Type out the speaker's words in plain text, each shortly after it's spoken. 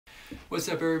What's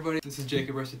up everybody, this is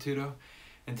Jacob Restituto,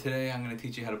 and today I'm going to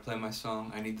teach you how to play my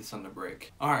song, I Need the Sun to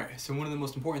Break. Alright, so one of the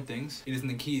most important things, it is in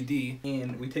the key of D,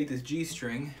 and we take this G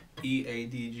string, E, A,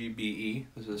 D, G, B, E,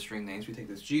 those are the string names, we take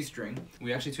this G string,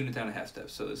 we actually tune it down a half step,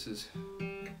 so this is...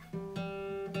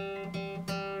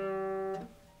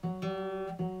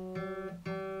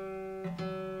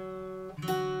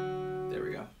 There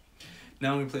we go.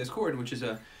 Now we play this chord, which is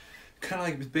a kind of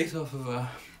like based off of a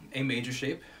major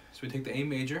shape. So we take the A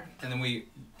major, and then we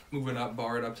move it up,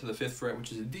 bar it up to the 5th fret,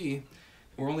 which is a D.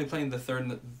 We're only playing the third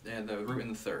and the root in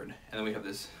the third, and then we have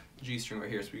this G string right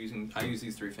here. So I use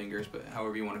these 3 fingers, but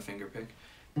however you want to finger pick.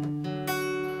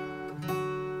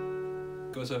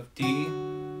 Goes up D,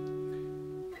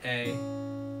 A,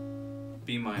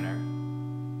 B minor.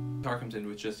 Guitar comes in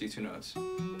with just these 2 notes.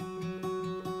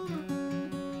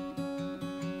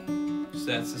 So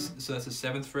that's the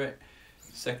 7th fret,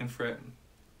 2nd fret,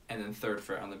 and then 3rd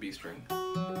fret on the B string.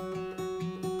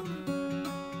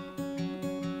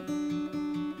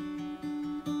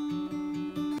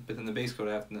 But then the bass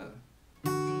coda after the...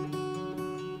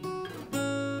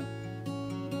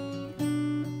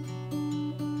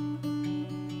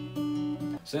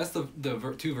 So that's the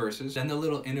 2 verses. Then the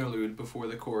little interlude before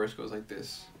the chorus goes like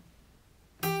this.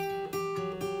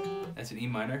 That's an E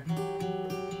minor.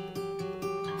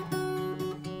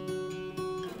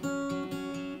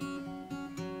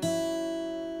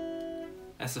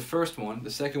 That's the first one. The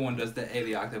second one does the A,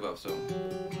 the octave up, so.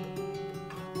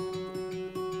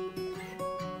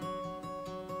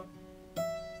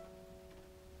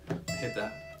 Hit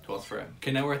that, 12th fret.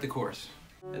 Okay, now we're at the chorus.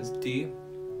 That's D,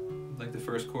 like the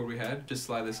first chord we had. Just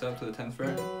slide this up to the 10th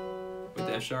fret with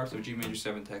the F sharp, so G major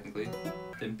 7 technically.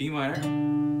 Then B minor,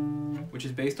 which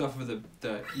is based off of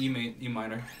the E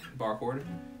minor bar chord.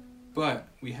 But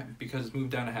we have, because it's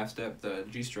moved down a half step, the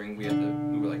G string, we have to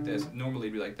move it like this. Normally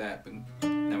it'd be like that, but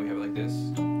now we have it like this.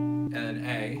 And then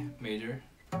A major.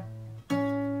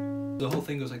 The whole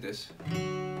thing goes like this.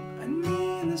 I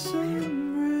need the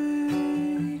sun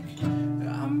break.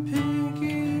 I'm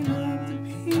picking up the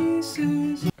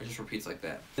pieces. It just repeats like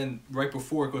that. Then right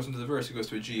before it goes into the verse, it goes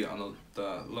to a G on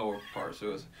the lower part. So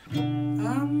it goes.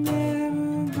 I'm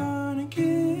never gonna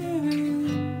give it.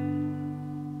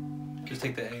 Just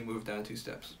take the A and move down 2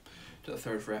 steps to the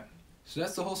 3rd fret. So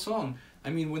that's the whole song. I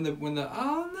mean, when the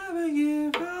I'll never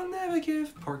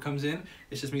give part comes in,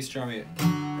 it's just me strumming it.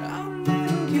 I'll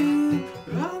never give,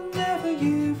 I'll never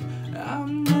give,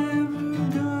 I'm never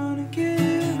gonna give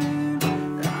it.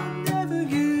 I'll never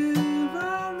give,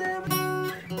 I'll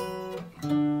never.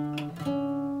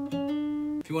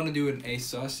 If you want to do an A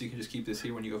sus, you can just keep this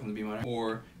here when you go from the B minor.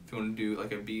 Or if you want to do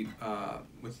like a beat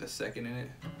with the 2nd in it.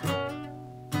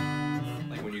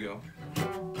 Like when you go.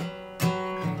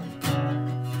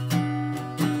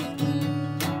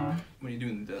 When you're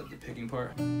doing the picking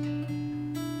part.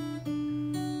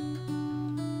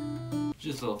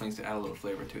 Just little things to add a little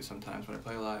flavor to it sometimes when I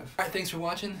play live. Alright, thanks for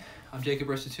watching. I'm Jacob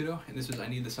Restituto, and this is I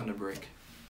Need the Sun to Break.